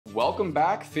Welcome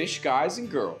back, fish guys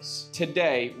and girls.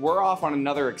 Today, we're off on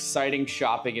another exciting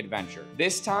shopping adventure.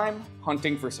 This time,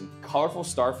 hunting for some colorful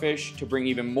starfish to bring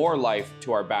even more life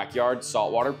to our backyard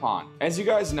saltwater pond. As you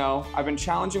guys know, I've been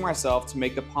challenging myself to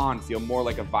make the pond feel more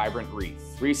like a vibrant reef.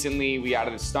 Recently, we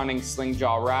added a stunning sling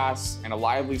jaw wrasse and a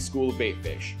lively school of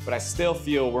baitfish, but I still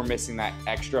feel we're missing that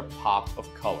extra pop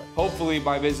of color. Hopefully,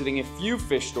 by visiting a few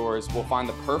fish stores, we'll find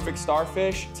the perfect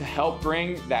starfish to help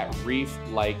bring that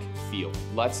reef-like feel.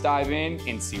 Let's dive in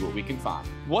and see what we can find.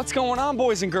 What's going on,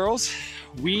 boys and girls?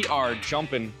 We are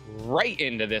jumping right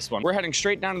into this one. We're heading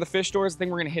straight down to the fish stores. I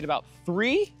think we're gonna hit about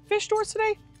 3 fish stores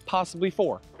today, possibly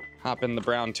 4. Hop in the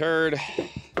brown turd.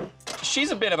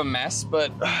 She's a bit of a mess,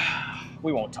 but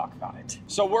we won't talk about it.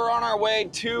 So we're on our way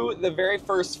to the very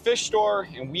first fish store,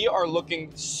 and we are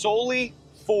looking solely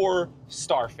for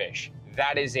starfish.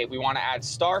 That is it. We want to add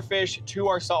starfish to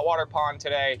our saltwater pond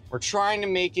today. We're trying to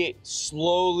make it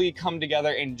slowly come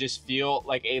together and just feel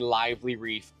like a lively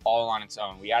reef all on its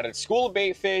own. We added a school of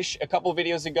baitfish a couple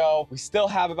videos ago. We still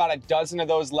have about a dozen of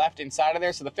those left inside of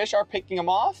there, so the fish are picking them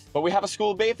off. But we have a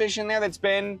school of baitfish in there that's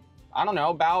been, I don't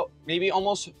know, about maybe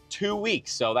almost 2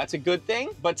 weeks. So that's a good thing.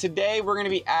 But today we're gonna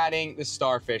be adding the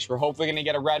starfish. We're hopefully gonna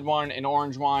get a red one, an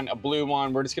orange one, a blue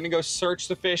one. We're just gonna go search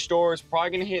the fish stores. Probably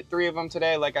gonna hit 3 of them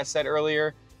today, like I said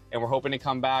earlier. And we're hoping to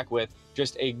come back with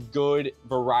just a good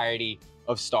variety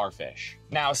of starfish.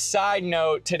 Now, side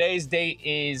note, today's date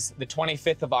is the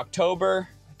 25th of October.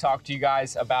 Talk to you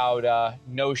guys about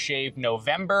No Shave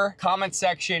November. Comment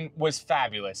section was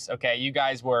fabulous, okay? You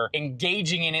guys were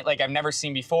engaging in it like I've never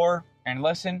seen before. And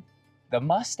listen, the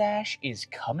mustache is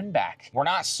coming back. We're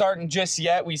not starting just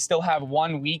yet. We still have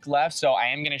 1 week left, so I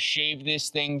am gonna shave this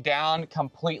thing down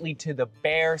completely to the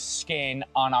bare skin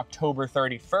on October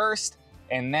 31st.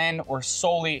 And then we're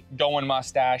solely going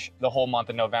mustache the whole month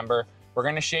of November. We're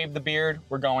gonna shave the beard,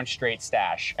 we're going straight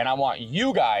stash. And I want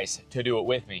you guys to do it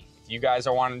with me. You guys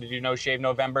are wanting to do No Shave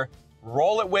November,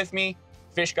 roll it with me.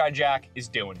 FishGuyJack is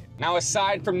doing it. Now,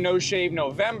 aside from No Shave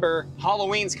November,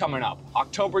 Halloween's coming up.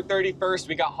 October 31st,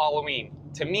 we got Halloween.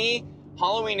 To me,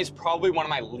 Halloween is probably one of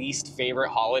my least favorite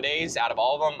holidays out of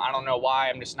all of them. I don't know why,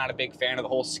 I'm just not a big fan of the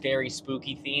whole scary,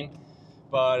 spooky theme.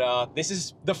 But this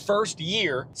is the first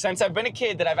year since I've been a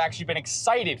kid that I've actually been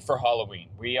excited for Halloween.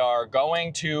 We are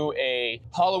going to a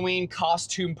Halloween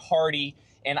costume party,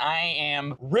 and I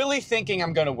am really thinking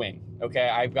I'm gonna win, okay?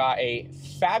 I've got a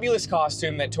fabulous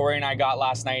costume that Tori and I got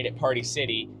last night at Party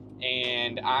City,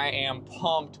 and I am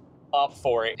pumped up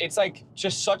for it. It's like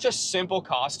just such a simple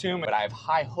costume, but I have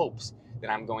high hopes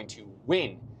that I'm going to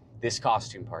win this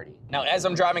costume party. Now, as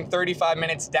I'm driving 35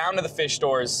 minutes down to the fish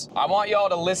stores, I want y'all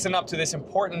to listen up to this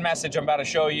important message I'm about to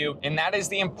show you, and that is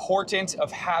the importance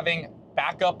of having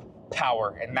backup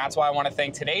power. And that's why I wanna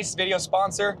thank today's video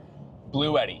sponsor,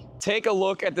 BLUETTI. Take a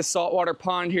look at the saltwater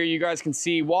pond here. You guys can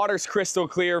see water's crystal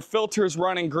clear, filter's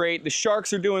running great, the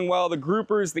sharks are doing well, the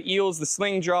groupers, the eels, the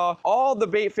sling jaw, all the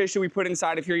bait fish that we put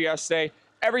inside of here yesterday,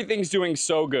 everything's doing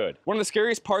so good. One of the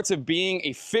scariest parts of being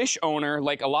a fish owner,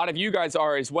 like a lot of you guys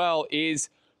are as well, is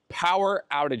power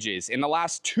outages. In the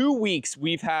last 2 weeks,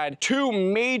 we've had 2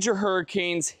 major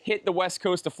hurricanes hit the west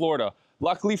coast of Florida.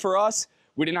 Luckily for us,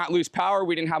 we did not lose power,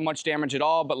 we didn't have much damage at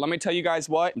all, but let me tell you guys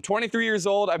what, I'm 23 years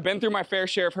old, I've been through my fair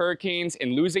share of hurricanes,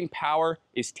 and losing power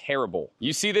is terrible.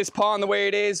 You see this pond the way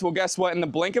it is? Well, guess what? In the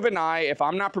blink of an eye, if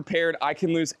I'm not prepared, I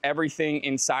can lose everything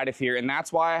inside of here, and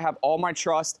that's why I have all my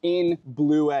trust in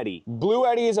BLUETTI.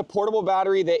 BLUETTI is a portable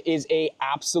battery that is an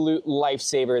absolute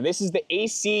lifesaver. This is the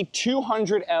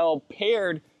AC200L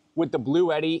paired with the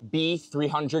BLUETTI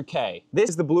B300K. This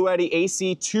is the BLUETTI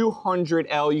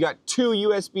AC200L. You got 2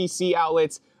 USB-C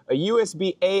outlets, a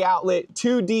USB-A outlet,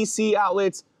 2 DC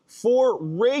outlets, 4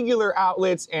 regular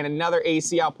outlets, and another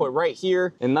AC output right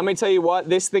here. And let me tell you what,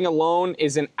 this thing alone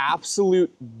is an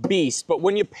absolute beast. But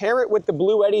when you pair it with the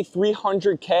BLUETTI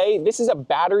 300K, this is a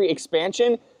battery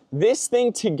expansion. This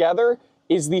thing together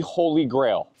is the holy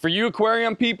grail. For you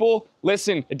aquarium people,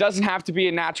 listen, it doesn't have to be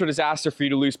a natural disaster for you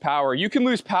to lose power. You can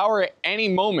lose power at any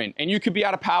moment, and you could be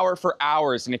out of power for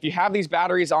hours. And if you have these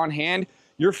batteries on hand,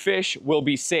 your fish will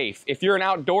be safe. If you're an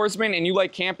outdoorsman and you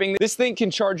like camping, this thing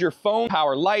can charge your phone,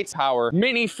 power lights, power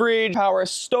mini fridge, power a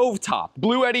stovetop.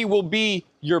 BLUETTI will be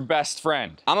your best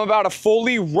friend. I'm about to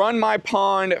fully run my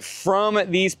pond from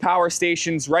these power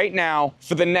stations right now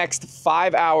for the next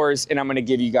 5 hours, and I'm gonna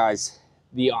give you guys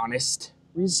the honest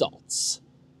results.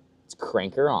 Let's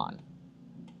crank her on.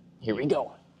 Here we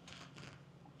go.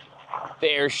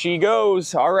 There she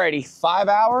goes. Alrighty, 5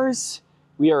 hours.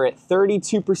 We are at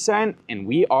 32% and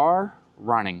we are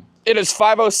running. It is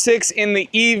 5:06 in the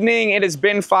evening. It has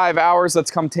been 5 hours.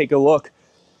 Let's come take a look.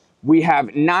 We have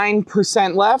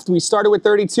 9% left. We started with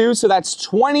 32, so that's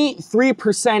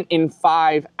 23% in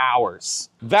 5 hours.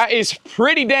 That is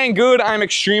pretty dang good. I'm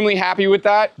extremely happy with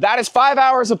that. That is 5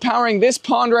 hours of powering this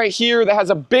pond right here that has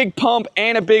a big pump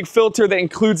and a big filter that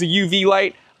includes a UV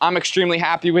light. I'm extremely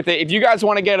happy with it. If you guys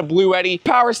want to get a BLUETTI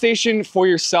power station for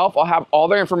yourself, I'll have all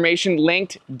their information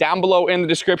linked down below in the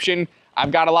description. I've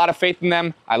got a lot of faith in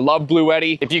them. I love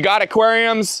BLUETTI. If you got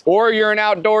aquariums or you're an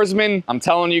outdoorsman, I'm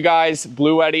telling you guys,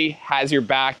 BLUETTI has your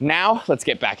back. Now, let's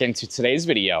get back into today's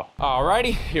video.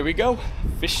 Alrighty, here we go.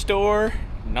 Fish store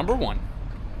number 1.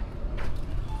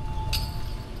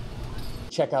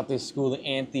 Check out this school of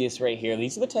Anthias right here.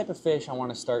 These are the type of fish I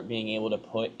want to start being able to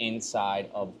put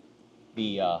inside of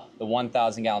the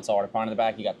 1,000-gallon saltwater pond in the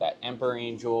back. You got that emperor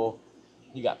angel,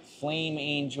 you got flame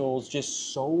angels,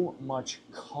 just so much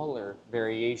color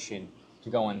variation to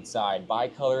go inside.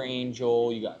 Bicolor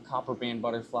angel, you got copper band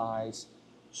butterflies,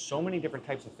 so many different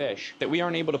types of fish that we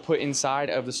aren't able to put inside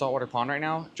of the saltwater pond right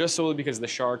now, just solely because of the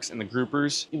sharks and the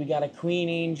groupers. We got a queen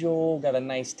angel, got a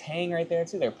nice tang right there.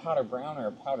 It's either powder brown or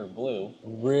a powder blue.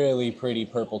 Really pretty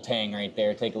purple tang right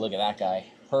there. Take a look at that guy.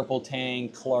 Purple tang,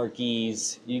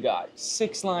 Clarkies, you got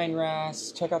 6-line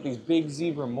wrasse. Check out these big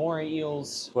zebra moray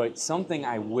eels. But something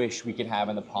I wish we could have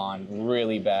in the pond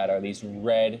really bad are these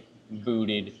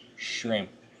red-booted shrimp.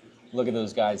 Look at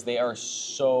those guys, they are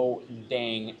so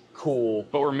dang cool.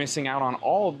 But we're missing out on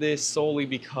all of this solely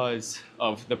because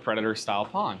of the predator style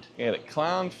pond. Yeah, the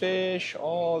clownfish,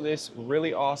 all this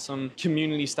really awesome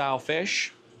community style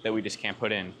fish that we just can't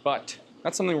put in. But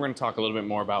that's something we're gonna talk a little bit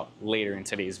more about later in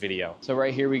today's video. So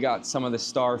right here we got some of the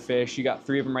starfish. You got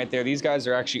 3 of them right there. These guys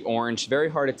are actually orange. Very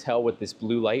hard to tell with this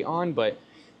blue light on, but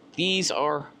these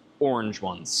are orange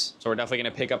ones. So we're definitely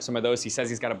gonna pick up some of those. He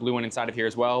says he's got a blue one inside of here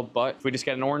as well, but if we just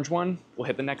get an orange one, we'll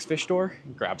hit the next fish store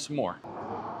and grab some more.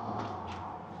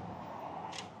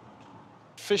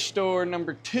 Fish store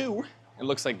number 2. It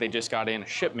looks like they just got in a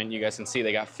shipment. You guys can see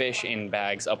they got fish in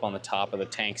bags up on the top of the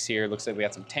tanks here. Looks like we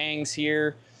got some tangs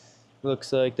here.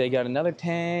 Looks like they got another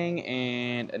tang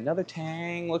and another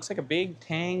tang. Looks like a big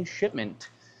tang shipment.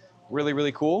 Really,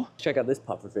 really cool. Check out this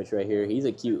pufferfish right here. He's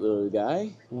a cute little guy.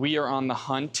 We are on the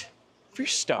hunt for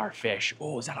starfish.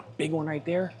 Oh, is that a big one right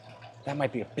there? That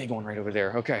might be a big one right over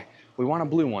there. Okay, we want a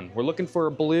blue one. We're looking for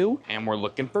a blue and we're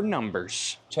looking for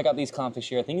numbers. Check out these clownfish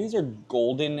here. I think these are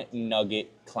golden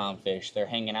nugget clownfish. They're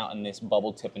hanging out in this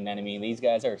bubble tip anemone. These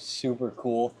guys are super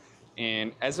cool.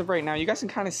 And as of right now, you guys can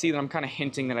kind of see that I'm kind of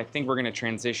hinting that I think we're going to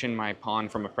transition my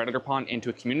pond from a predator pond into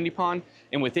a community pond.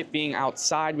 And with it being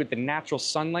outside with the natural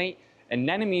sunlight,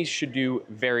 anemones should do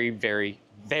very, very,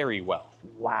 very well.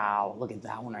 Wow, look at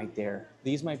that one right there.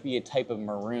 These might be a type of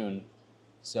maroon.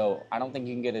 So I don't think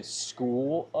you can get a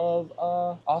school of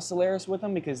ocellaris with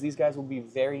them because these guys will be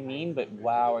very mean. But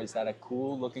wow, is that a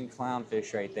cool looking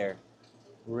clownfish right there.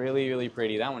 Really, really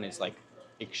pretty. That one is like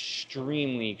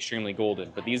extremely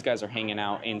golden, but these guys are hanging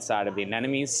out inside of the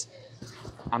anemones.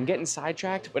 I'm getting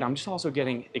sidetracked, but I'm just also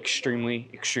getting extremely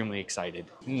excited.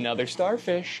 Another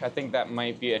starfish. I think that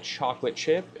might be a chocolate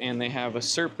chip, and they have a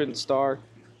serpent star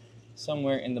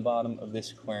somewhere in the bottom of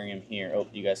this aquarium here. Oh,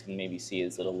 you guys can maybe see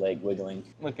his little leg wiggling.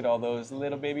 Look at all those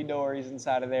little baby dories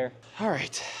inside of there. All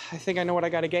right, I think I know what I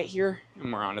gotta get here,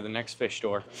 and we're on to the next fish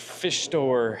store. Fish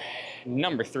store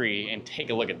number 3, and take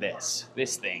a look at this.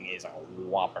 This thing is a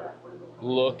whopper.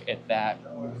 Look at that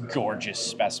gorgeous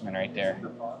specimen right there.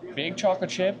 Big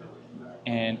chocolate chip,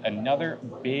 and another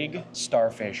big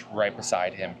starfish right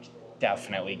beside him.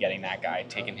 Definitely getting that guy,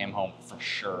 taking him home for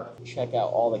sure. Check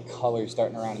out all the colors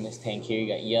starting around in this tank here. You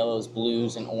got yellows,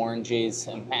 blues, and oranges.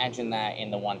 Imagine that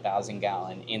in the 1,000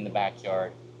 gallon in the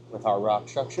backyard with our rock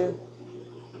structure.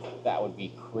 That would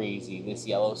be crazy. This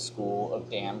yellow school of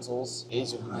damsels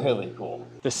is really cool.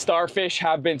 The starfish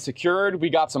have been secured. We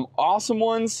got some awesome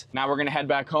ones. Now we're gonna head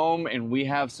back home and we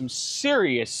have some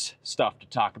serious stuff to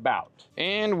talk about.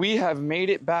 And we have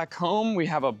made it back home. We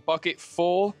have a bucket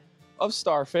full of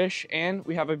starfish, and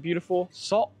we have a beautiful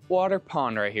saltwater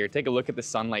pond right here. Take a look at the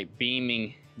sunlight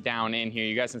beaming down in here.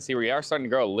 You guys can see we are starting to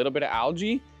grow a little bit of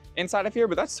algae inside of here,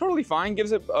 but that's totally fine.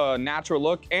 Gives it a natural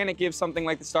look, and it gives something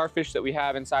like the starfish that we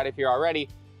have inside of here already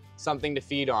something to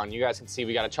feed on. You guys can see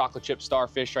we got a chocolate chip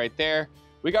starfish right there.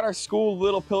 We got our school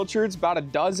little pilchards, about a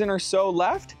dozen or so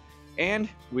left, and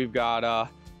we've got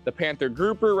the panther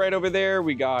grouper right over there.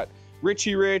 We got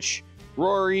Richie Rich,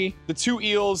 Rory, the 2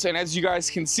 eels, and as you guys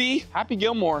can see, Happy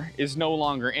Gilmore is no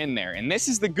longer in there. And this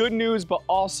is the good news, but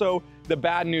also the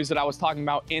bad news that I was talking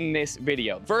about in this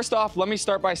video. First off, let me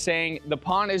start by saying the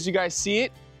pond, as you guys see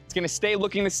it, It's gonna stay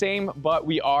looking the same, but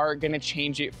we are gonna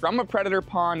change it from a predator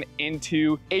pond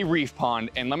into a reef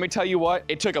pond. And let me tell you what,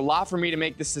 it took a lot for me to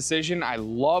make this decision. I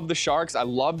love the sharks, I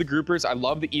love the groupers, I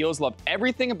love the eels, love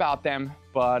everything about them,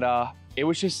 but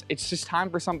it's just time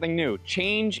for something new.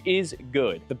 Change is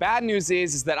good. The bad news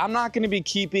is that I'm not gonna be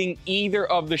keeping either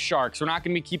of the sharks. We're not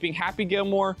gonna be keeping Happy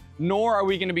Gilmore, nor are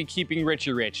we gonna be keeping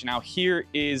Richie Rich. Now here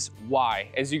is why.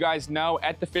 As you guys know,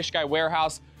 at the Fish Guy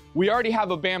warehouse, we already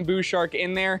have a bamboo shark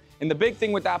in there. And the big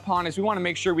thing with that pond is we wanna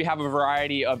make sure we have a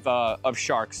variety of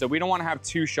sharks. So we don't wanna have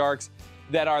two sharks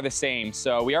that are the same.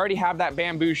 So we already have that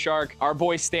bamboo shark. Our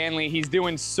boy Stanley, he's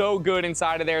doing so good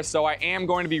inside of there. So I am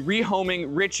going to be rehoming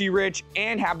Richie Rich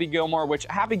and Happy Gilmore, which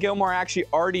Happy Gilmore actually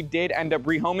already did end up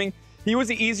rehoming. He was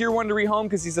the easier one to rehome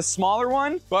because he's a smaller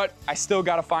one, but I still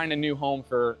gotta find a new home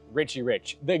for Richie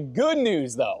Rich. The good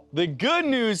news though, the good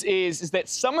news is that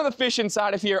some of the fish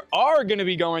inside of here are gonna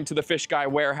be going to the Fish Guy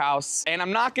warehouse, and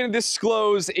I'm not gonna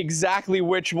disclose exactly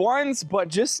which ones, but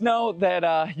just know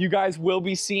that you guys will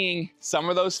be seeing some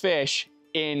of those fish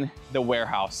in the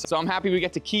warehouse. So I'm happy we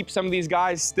get to keep some of these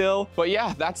guys still. But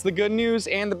yeah, that's the good news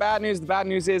and the bad news. The bad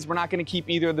news is we're not gonna keep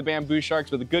either of the bamboo sharks,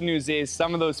 but the good news is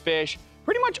some of those fish,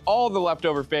 pretty much all the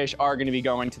leftover fish, are gonna be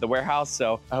going to the warehouse,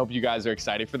 so I hope you guys are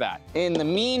excited for that. In the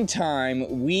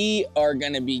meantime, we are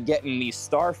gonna be getting these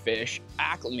starfish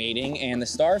acclimating, and the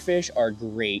starfish are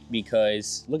great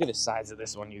because look at the size of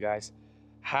this one, you guys.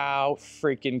 How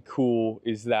freaking cool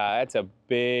is that? That's a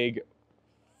big,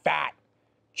 fat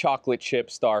chocolate chip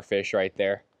starfish right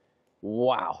there.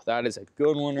 Wow, that is a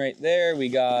good one right there. We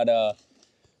got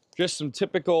just some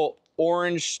typical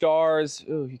orange stars.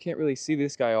 Oh, you can't really see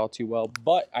this guy all too well,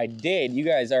 but I did. You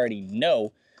guys already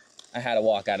know I had to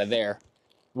walk out of there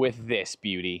with this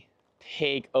beauty.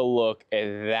 Take a look at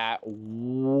that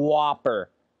whopper,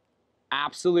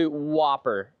 absolute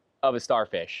whopper of a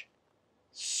starfish.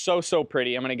 So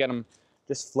pretty. I'm gonna get them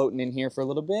just floating in here for a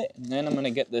little bit, and then I'm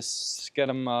gonna get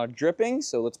them dripping.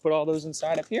 So let's put all those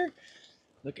inside up here.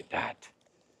 Look at that.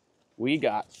 We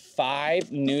got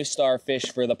 5 new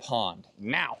starfish for the pond.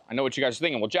 Now, I know what you guys are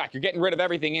thinking. Well, Jack, you're getting rid of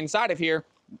everything inside of here.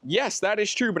 Yes, that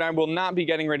is true, but I will not be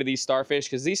getting rid of these starfish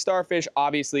because these starfish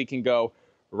obviously can go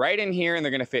right in here and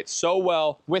they're gonna fit so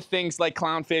well with things like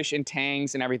clownfish and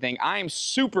tangs and everything. I am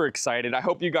super excited. I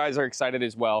hope you guys are excited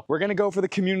as well. We're gonna go for the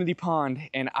community pond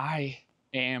and I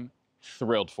am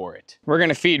thrilled for it. We're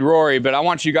gonna feed Rory, but I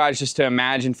want you guys just to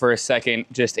imagine for a second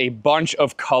just a bunch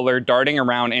of color darting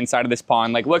around inside of this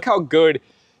pond. Like, look how good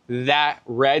that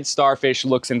red starfish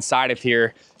looks inside of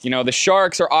here. You know, the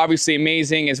sharks are obviously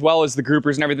amazing, as well as the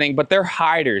groupers and everything, but they're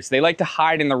hiders. They like to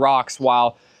hide in the rocks,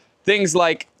 while things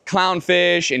like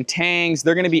clownfish and tangs,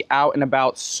 they're gonna be out and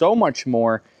about so much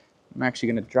more. I'm actually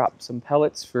gonna drop some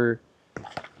pellets for,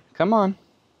 come on,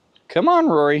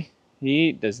 Rory.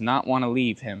 He does not wanna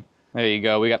leave him. There you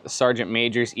go. We got the Sergeant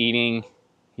Major's eating.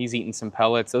 He's eating some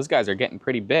pellets. Those guys are getting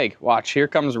pretty big. Watch, here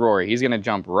comes Rory. He's gonna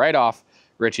jump right off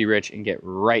Richie Rich and get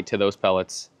right to those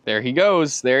pellets. There he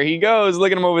goes. There he goes.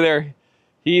 Look at him over there.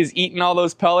 He is eating all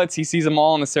those pellets. He sees them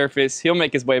all on the surface. He'll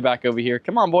make his way back over here.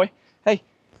 Come on, boy. Hey.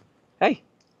 Hey.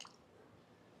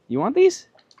 You want these?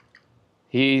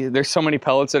 There's so many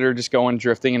pellets that are just going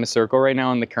drifting in a circle right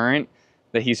now in the current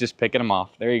that he's just picking them off.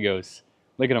 There he goes.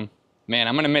 Look at him. Man,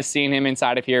 I'm gonna miss seeing him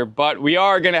inside of here, but we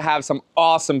are gonna have some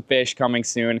awesome fish coming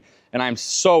soon, and I'm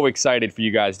so excited for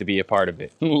you guys to be a part of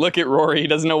it. Look at Rory, he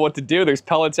doesn't know what to do. There's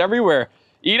pellets everywhere.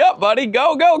 Eat up, buddy,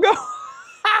 go, go, go.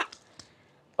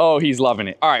 Oh, he's loving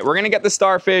it. All right, we're gonna get the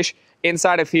starfish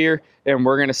inside of here, and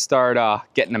we're gonna start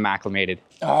getting them acclimated.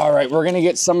 All right, we're gonna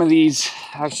get some of these.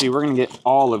 Actually, we're gonna get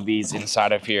all of these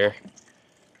inside of here.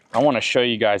 I wanna show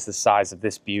you guys the size of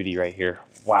this beauty right here.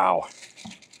 Wow.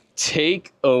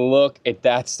 Take a look at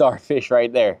that starfish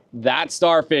right there. That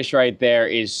starfish right there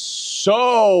is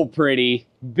so pretty.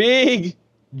 Big,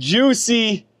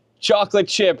 juicy chocolate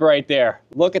chip right there.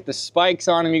 Look at the spikes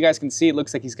on him. You guys can see it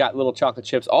looks like he's got little chocolate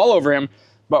chips all over him,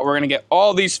 but we're gonna get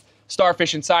all these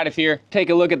starfish inside of here.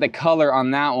 Take a look at the color on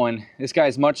that one. This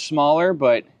guy's much smaller,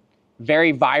 but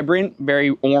very vibrant, very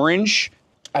orange.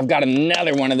 I've got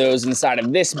another one of those inside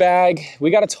of this bag. We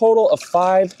got a total of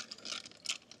 5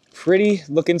 pretty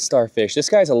looking starfish. This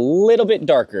guy's a little bit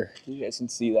darker. You guys can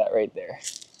see that right there.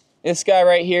 This guy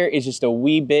right here is just a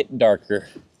wee bit darker.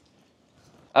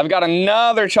 I've got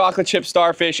another chocolate chip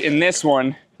starfish in this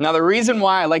one. Now the reason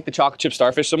why I like the chocolate chip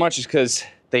starfish so much is because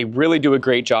they really do a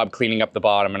great job cleaning up the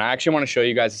bottom. And I actually want to show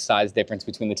you guys the size difference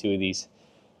between the two of these.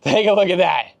 Take a look at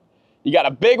that. You got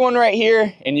a big one right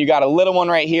here and you got a little one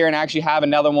right here, and I actually have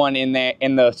another one in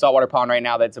the saltwater pond right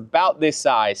now that's about this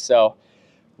size. So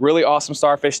Really awesome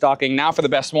starfish stocking. Now for the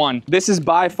best one. This is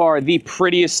by far the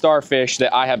prettiest starfish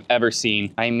that I have ever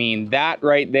seen. I mean, that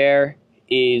right there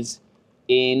is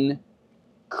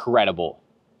incredible.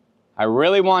 I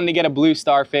really wanted to get a blue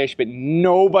starfish, but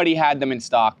nobody had them in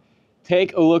stock.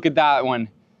 Take a look at that one.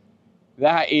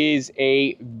 That is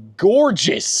a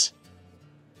gorgeous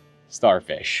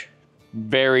starfish.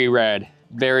 Very red,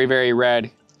 very, very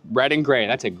red. Red and gray,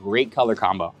 that's a great color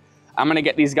combo. I'm gonna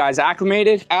get these guys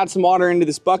acclimated, add some water into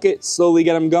this bucket, slowly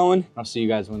get them going. I'll see you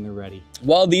guys when they're ready.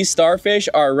 While these starfish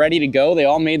are ready to go, they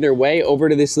all made their way over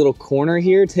to this little corner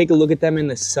here. Take a look at them in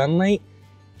the sunlight.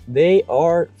 They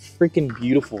are freaking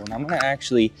beautiful. And I'm gonna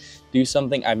actually do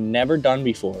something I've never done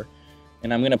before.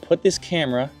 And I'm gonna put this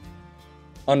camera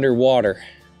underwater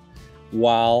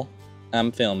while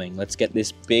I'm filming. Let's get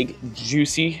this big,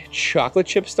 juicy chocolate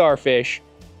chip starfish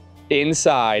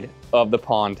inside of the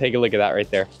pond. Take a look at that right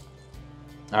there.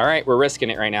 All right, we're risking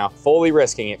it right now. Fully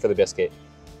risking it for the biscuit.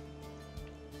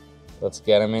 Let's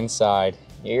get him inside.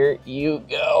 Here you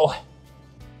go.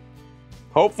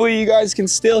 Hopefully you guys can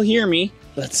still hear me.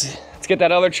 Let's get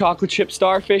that other chocolate chip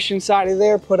starfish inside of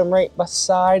there. Put him right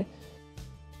beside.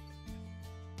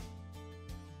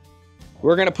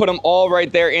 We're gonna put them all right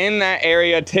there in that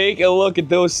area. Take a look at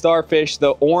those starfish. The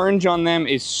orange on them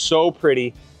is so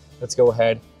pretty. Let's go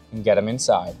ahead and get them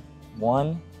inside.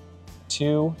 1,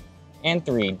 2, and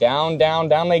 3. Down, down,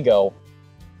 down they go.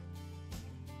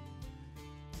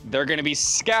 They're gonna be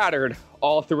scattered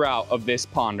all throughout of this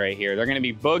pond right here. They're gonna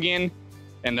be boogieing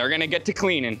and they're gonna get to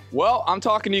cleaning. Well, I'm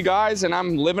talking to you guys and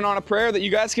I'm living on a prayer that you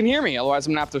guys can hear me. Otherwise,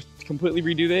 I'm gonna have to completely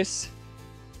redo this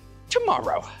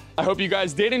tomorrow. I hope you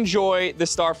guys did enjoy the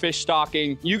starfish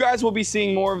stocking. You guys will be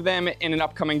seeing more of them in an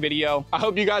upcoming video. I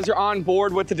hope you guys are on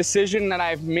board with the decision that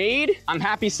I've made. I'm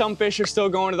happy some fish are still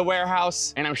going to the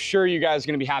warehouse, and I'm sure you guys are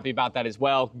gonna be happy about that as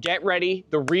well. Get ready.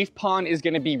 The reef pond is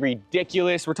gonna be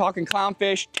ridiculous. We're talking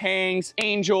clownfish, tangs,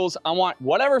 angels. I want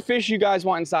whatever fish you guys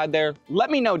want inside there. Let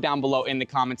me know down below in the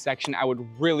comment section. I would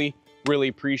really, really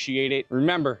appreciate it.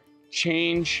 Remember,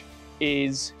 change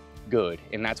is good.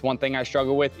 And that's one thing I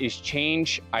struggle with is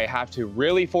change. I have to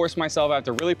really force myself. I have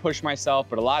to really push myself.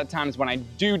 But a lot of times when I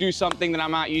do something that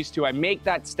I'm not used to, I make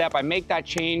that step, I make that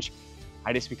change,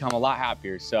 I just become a lot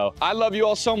happier. So I love you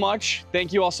all so much.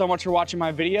 Thank you all so much for watching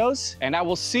my videos. And I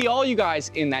will see all you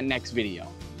guys in that next video.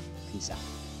 Peace out.